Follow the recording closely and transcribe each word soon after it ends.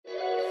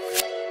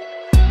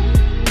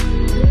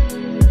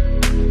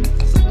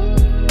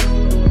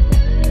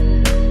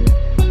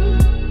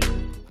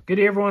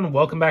day everyone,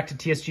 welcome back to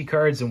TSG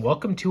Cards and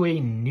welcome to a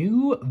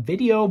new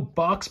video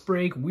box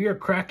break. We are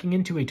cracking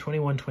into a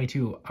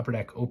 21-22 Upper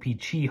Deck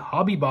O-Pee-Chee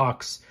hobby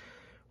box.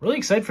 Really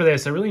excited for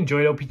this. I really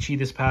enjoyed O-Pee-Chee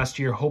this past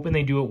year, hoping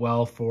they do it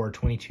well for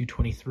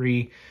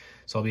 22-23.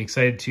 So I'll be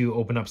excited to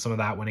open up some of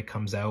that when it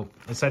comes out.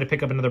 I decided to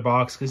pick up another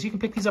box because you can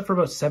pick these up for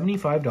about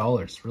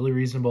 $75. Really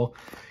reasonable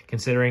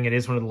considering it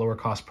is one of the lower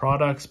cost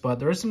products, but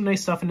there is some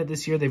nice stuff in it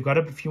this year. They've got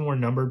a few more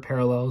numbered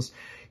parallels.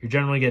 You're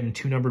generally getting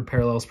 2 numbered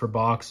parallels per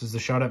box. There's the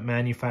shot at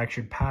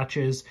manufactured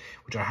patches,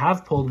 which I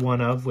have pulled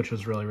one of, which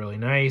was really, really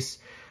nice.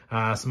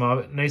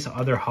 Some nice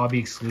other hobby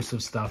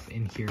exclusive stuff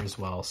in here as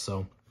well.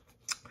 So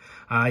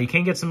you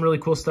can get some really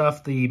cool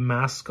stuff. The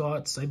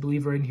mascots, I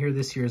believe, are in here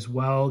this year as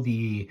well.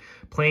 The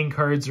playing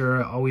cards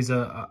are always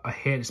a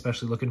hit,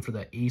 especially looking for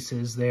the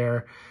aces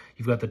there.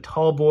 You've got the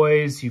tall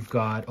boys. You've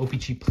got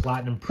O-Pee-Chee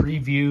Platinum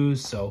previews.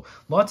 So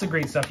lots of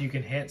great stuff you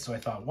can hit. So I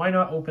thought, why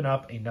not open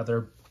up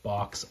another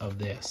box of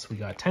this? We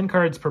got 10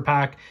 cards per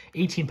pack,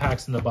 18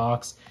 packs in the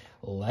box.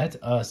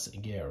 Let us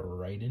get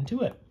right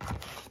into it.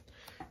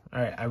 All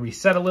right, I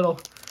reset a little.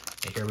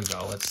 And here we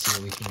go. Let's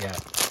see what we can get.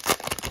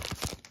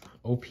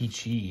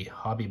 O-Pee-Chee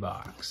hobby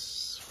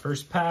box.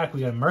 First pack,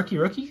 we got Marquee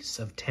Rookies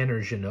of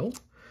Tanner Jeannot.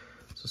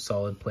 It's a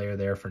solid player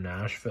there for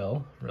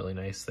Nashville. Really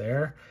nice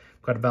there.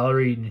 We've got a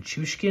Valerie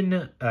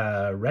Nichushkin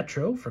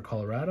retro for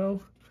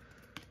Colorado.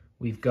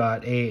 We've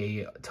got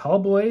a Tall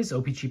Boys,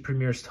 O-Pee-Chee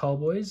Premier's Tall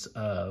Boys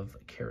of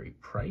Carey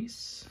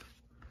Price.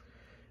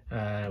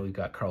 We've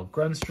got Carl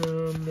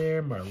Grunstrom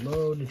there,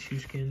 Marleau,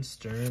 Nichushkin,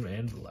 Sturm,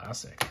 and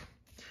Vlasic.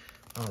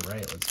 All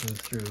right, let's move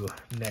through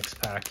next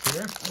pack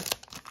here.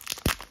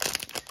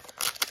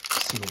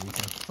 See what we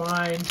can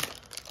find.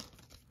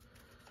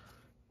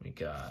 We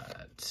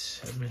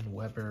got Edmund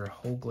Weber,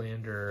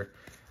 Hoglander,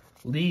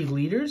 League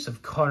Leaders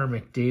of Connor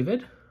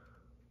McDavid.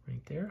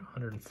 Right there,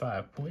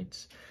 105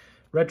 points.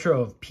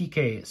 Retro of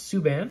PK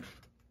Subban.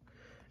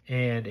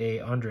 And a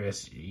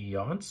Andreas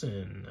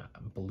Janssen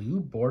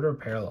blue border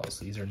parallels.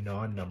 These are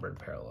non-numbered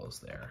parallels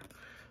there.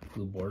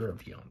 Blue border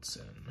of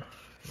Janssen.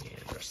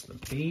 And rest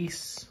of the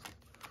base.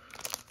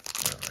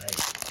 All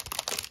right.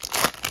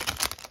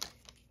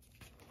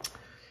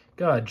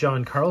 Got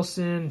John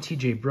Carlson,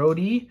 TJ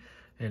Brody,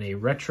 and a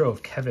retro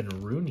of Kevin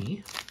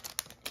Rooney.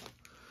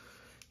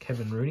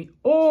 Kevin Rooney.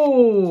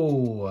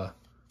 Oh!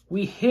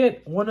 We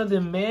hit one of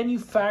the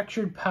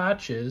manufactured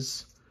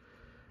patches.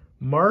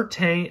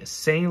 Martin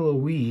St.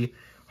 Louis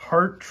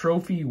Hart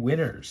Trophy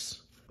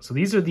winners. So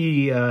these are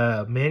the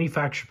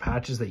manufactured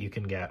patches that you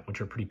can get,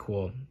 which are pretty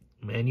cool.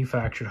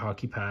 Manufactured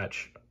hockey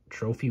patch,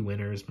 trophy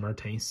winners,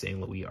 Martin St.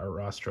 Louis Art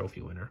Ross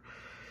Trophy winner.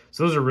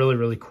 So those are really,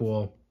 really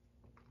cool.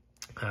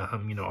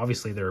 You know,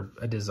 obviously they're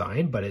a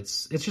design, but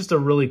it's just a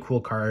really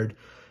cool card.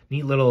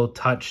 Neat little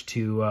touch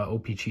to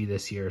O-Pee-Chee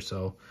this year,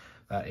 so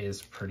that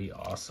is pretty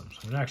awesome. So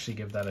I'm gonna actually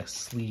give that a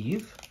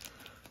sleeve.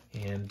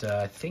 And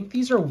I think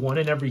these are 1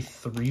 in every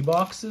 3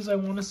 boxes, I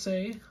want to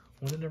say.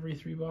 1 in every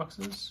 3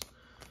 boxes.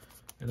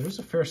 And there's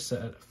a fair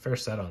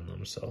set on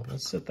them, so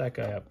let's set that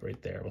guy up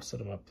right there. We'll set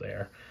him up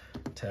there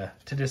to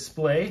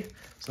display.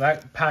 So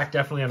that pack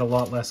definitely had a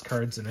lot less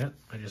cards in it.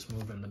 I just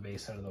moving the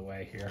base out of the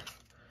way here,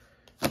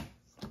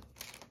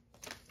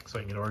 so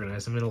I can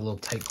organize them in a little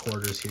tight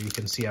quarters here. You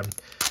can see I'm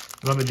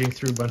rummaging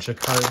through a bunch of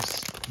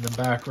cards in the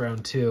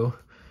background too.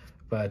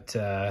 But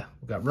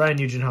we've got Ryan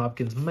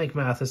Nugent-Hopkins, Mike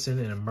Matheson,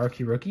 and a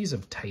Marquee Rookies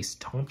of Tyce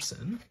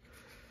Thompson.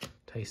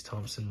 Tyce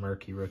Thompson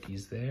Marquee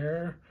Rookies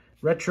there.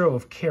 Retro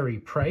of Carey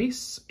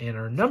Price. And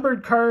our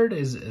numbered card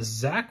is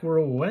Zach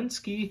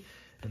Werenski,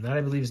 and that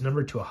I believe is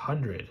numbered to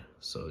 100.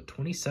 So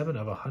 27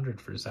 of 100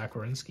 for Zach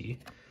Werenski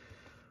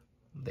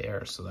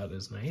there. So that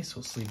is nice.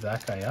 We'll sleeve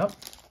that guy up.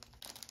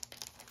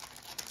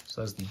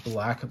 So that's the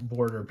black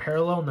border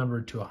parallel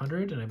numbered to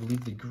 100, and I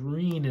believe the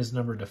green is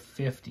numbered to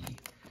 50,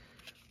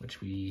 which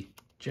we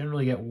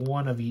generally get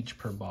 1 of each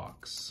per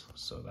box.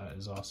 So that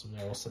is awesome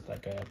there. We'll set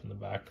that guy up in the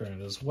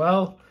background as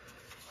well.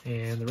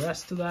 And the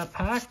rest of that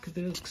pack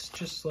looks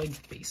just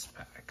like base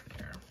pack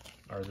there.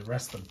 Or the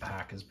rest of the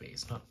pack is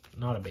base,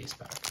 not a base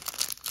pack.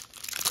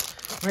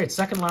 All right,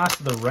 second last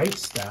of the right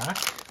stack.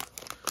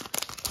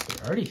 We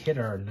already hit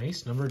our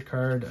nice numbered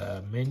card,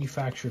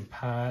 manufactured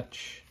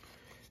patch.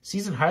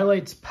 Season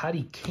highlights,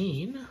 Patty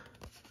Kane.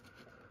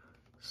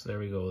 So there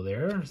we go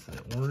there. There's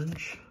the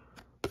orange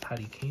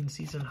Patty Kane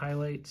season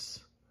highlights.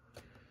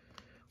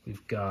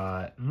 We've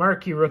got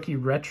Marquee Rookie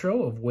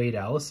Retro of Wade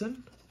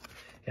Allison.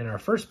 And our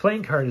first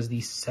playing card is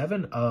the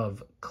 7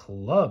 of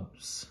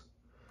Clubs.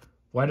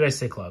 Why did I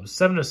say clubs?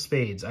 7 of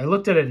Spades. I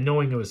looked at it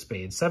knowing it was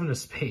Spades. 7 of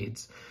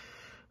Spades.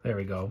 There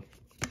we go.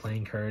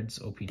 Playing cards,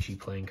 O-Pee-Chee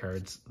playing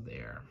cards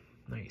there.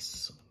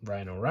 Nice.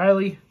 Ryan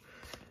O'Reilly.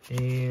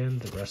 And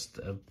the rest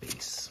of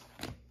base.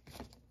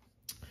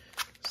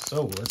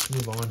 So let's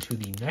move on to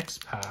the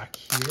next pack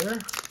here.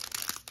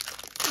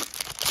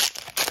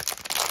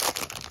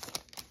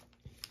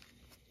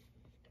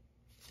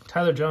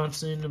 Tyler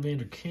Johnson,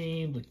 Evander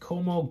Kane,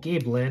 Blacomo,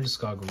 Gabe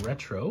Landeskog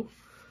Retro.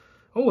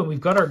 Oh, and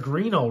we've got our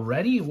green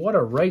already. What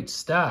a right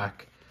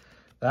stack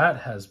that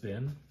has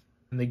been.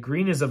 And the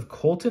green is of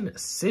Colton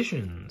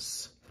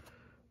Sessions.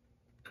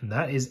 And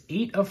that is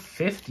 8 of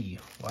 50.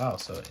 Wow,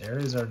 so there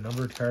is our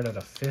numbered card out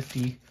of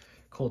 50.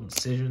 Cold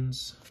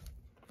Incisions.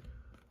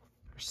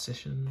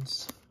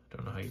 Precisions.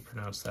 Don't know how you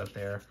pronounce that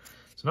there.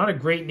 It's not a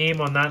great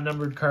name on that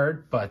numbered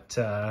card, but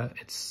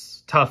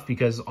it's tough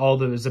because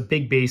it's a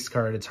big base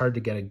card. It's hard to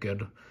get a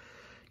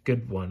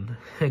good one,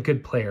 a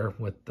good player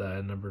with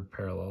the numbered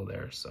parallel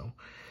there. So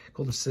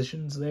Cold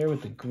Incisions there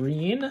with the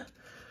green.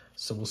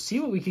 So we'll see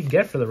what we can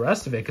get for the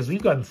rest of it, because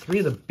we've gotten 3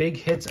 of the big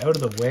hits out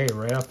of the way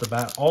right off the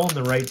bat, all in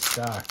the right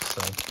stack.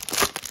 So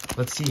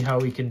let's see how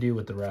we can do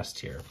with the rest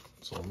here.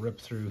 So we'll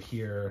rip through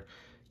here.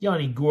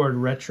 Yanni Gourde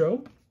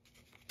Retro.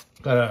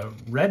 Got a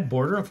red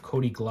border of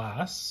Cody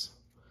Glass.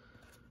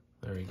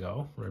 There we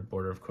go. Red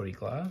border of Cody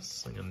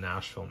Glass. Like in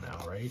Nashville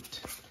now, right?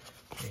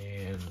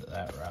 And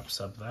that wraps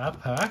up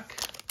that pack.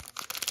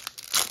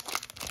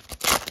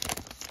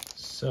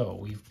 So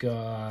we've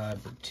got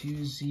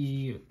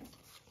Bertuzzi.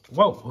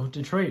 Whoa,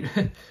 Detroit.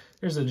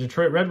 There's a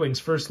Detroit Red Wings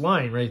first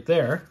line right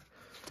there.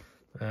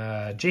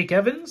 Jake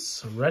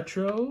Evans,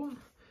 retro.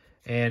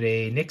 And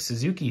a Nick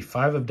Suzuki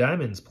 5 of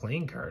Diamonds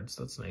playing cards.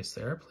 That's nice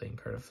there. Playing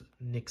card of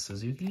Nick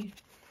Suzuki.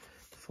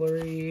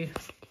 Flurry.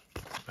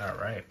 All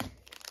right.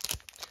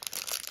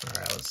 All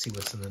right, let's see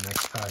what's in the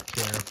next pack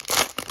here.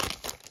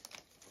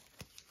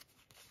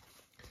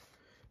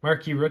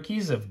 Marquee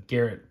Rookies of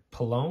Garrett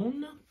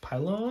Pylon.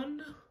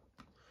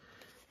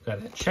 Got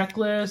a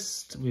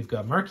checklist. We've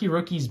got Marquee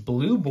Rookies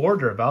Blue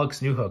Border of Alex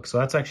Newhook. So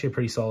that's actually a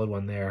pretty solid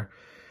one there.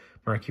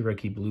 Marquee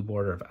Rookie Blue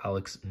Border of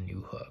Alex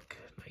Newhook.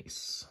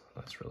 Nice.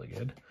 That's really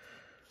good.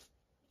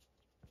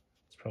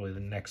 It's probably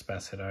the next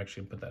best hit. I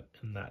actually put that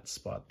in that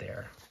spot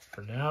there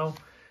for now.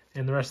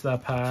 And the rest of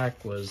that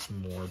pack was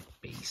more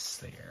base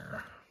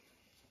there.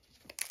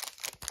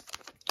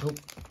 Oh,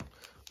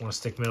 I want to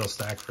stick middle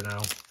stack for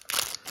now.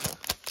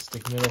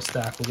 Stick middle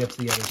stack. We'll get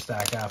to the other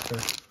stack after.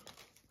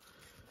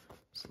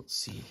 So let's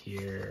see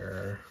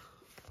here.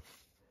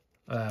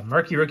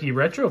 Marquee Rookie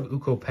Retro of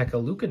Ukko-Pekka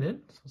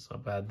Luukkonen. So it's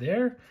not bad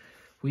there.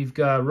 We've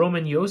got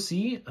Roman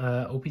Josi,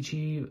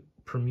 O-Pee-Chee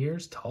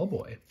Premier's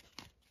Tallboy.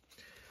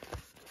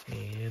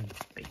 And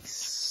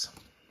base.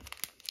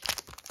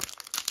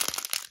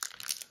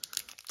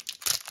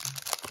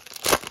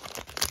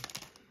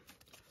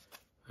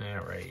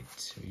 All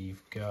right,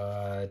 we've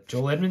got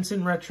Joel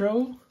Edmondson Retro.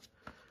 We've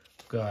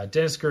got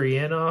Dennis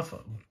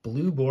Gurianov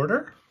Blue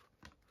Border.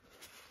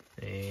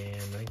 And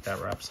I think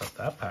that wraps up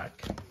that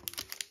pack.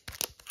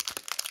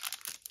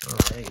 All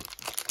right,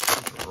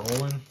 keep it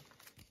rolling.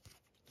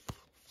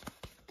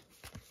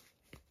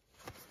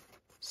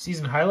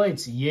 Season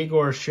highlights,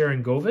 Yegor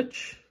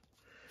Sharangovich.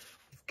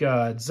 We've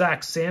got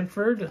Zach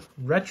Sanford,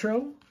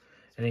 Retro.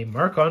 And a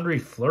Marc-Andre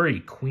Fleury,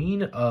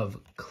 Queen of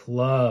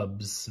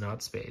Clubs.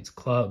 Not Spades,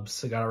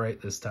 Clubs. I got it right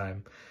this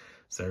time.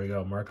 So there we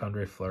go,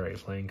 Marc-Andre Fleury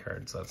playing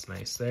cards. That's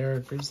nice there.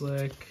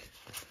 Grizzlick.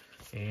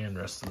 And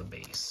rest of the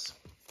base.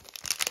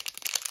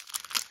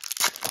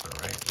 All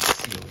right, let's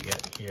see what we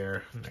get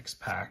here. Next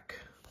pack.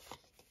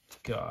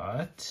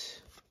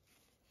 Got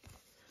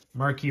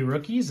Marquee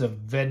Rookies of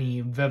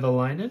Veni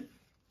Vevalainen.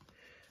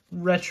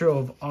 Retro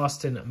of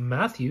Austin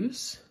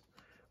Matthews.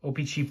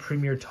 O-Pee-Chee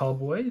Premier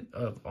Tallboy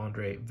of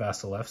Andre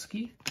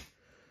Vasilevsky.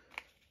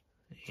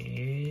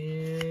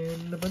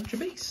 And a bunch of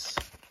base.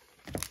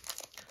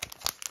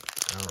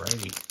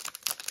 Alrighty.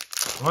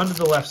 On to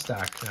the left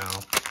stack now.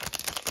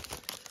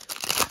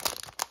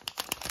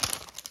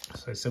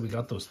 So I said we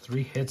got those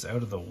 3 hits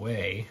out of the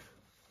way.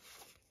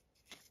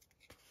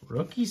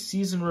 Rookie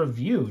Season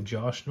Review,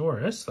 Josh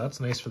Norris.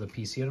 That's nice for the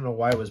PC. I don't know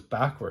why it was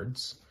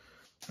backwards.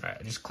 All right,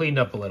 I just cleaned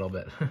up a little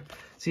bit.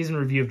 Season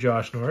Review of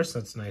Josh Norris.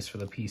 That's nice for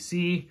the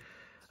PC.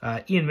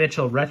 Ian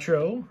Mitchell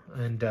Retro.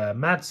 And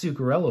Matt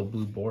Zuccarello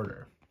Blue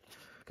Border.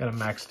 Got a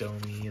Max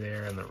Domi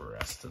there and the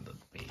rest of the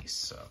base.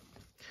 So,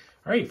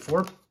 all right,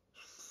 four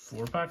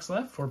packs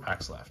left? 4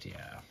 packs left,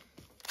 yeah.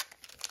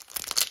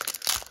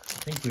 I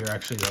think we were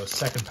actually the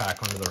second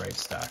pack onto the right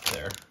stack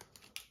there.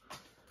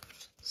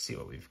 Let's see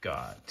what we've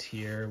got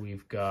here.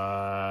 We've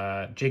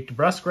got Jake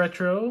DeBrusk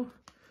Retro.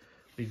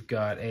 We've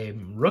got a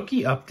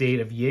rookie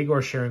update of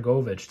Yegor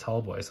Sharangovich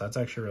Tallboy. So that's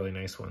actually a really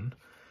nice one.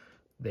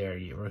 There,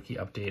 rookie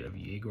update of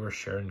Yegor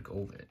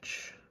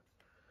Sharangovich.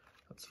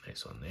 That's a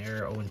nice one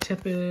there. Owen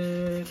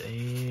Tippett,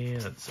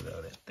 and that's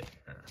about it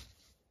there.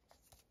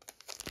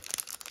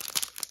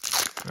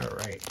 All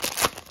right.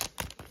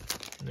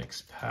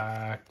 Next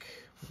pack,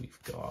 we've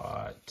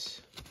got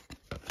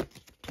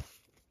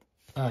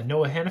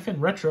Noah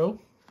Hannafin Retro.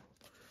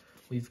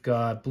 We've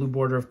got Blue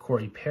Border of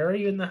Corey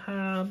Perry in the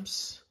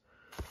Habs.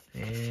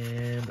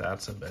 And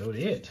that's about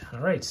it. All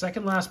right,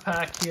 second last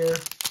pack here.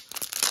 It's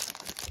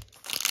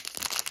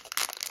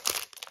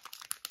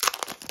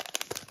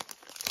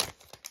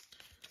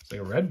like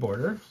a red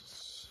border.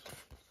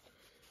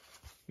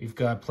 We've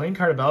got playing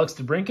card of Alex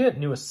DeBrincat,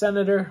 newest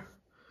Senator.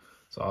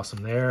 It's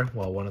awesome there.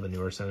 Well, one of the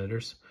newer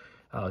Senators.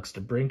 Alex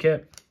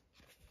DeBrincat.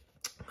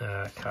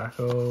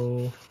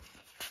 Kako.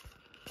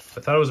 I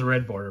thought it was a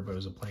red border, but it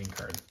was a playing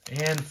card.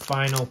 And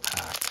final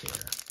pack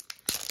here.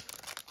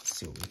 Let's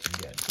see what we can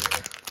get here.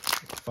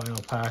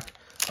 Final pack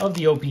of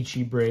the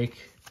O-Pee-Chee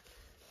break.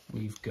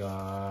 We've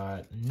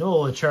got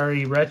Noel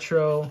Achari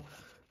Retro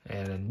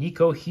and a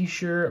Nico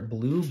Hischier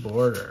Blue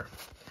Border.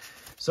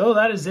 So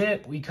that is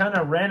it. We kind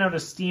of ran out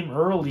of steam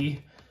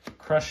early,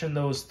 crushing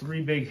those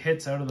 3 big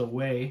hits out of the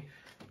way.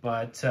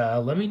 But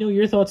let me know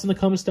your thoughts in the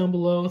comments down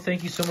below.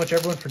 Thank you so much,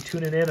 everyone, for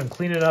tuning in. I'm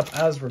cleaning up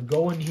as we're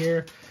going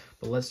here.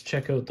 But let's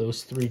check out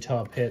those 3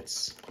 top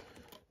hits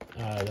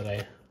that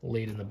I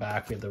laid in the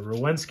back. We have the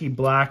Rowensky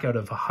Black out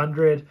of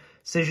 100,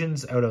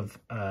 Scissions out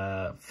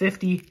of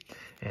 50,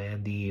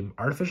 and the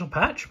Artificial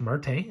Patch,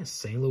 Martin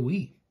St.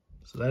 Louis.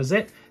 So that is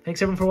it.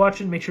 Thanks, everyone, for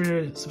watching. Make sure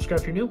to subscribe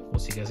if you're new. We'll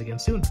see you guys again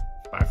soon.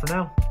 Bye for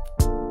now.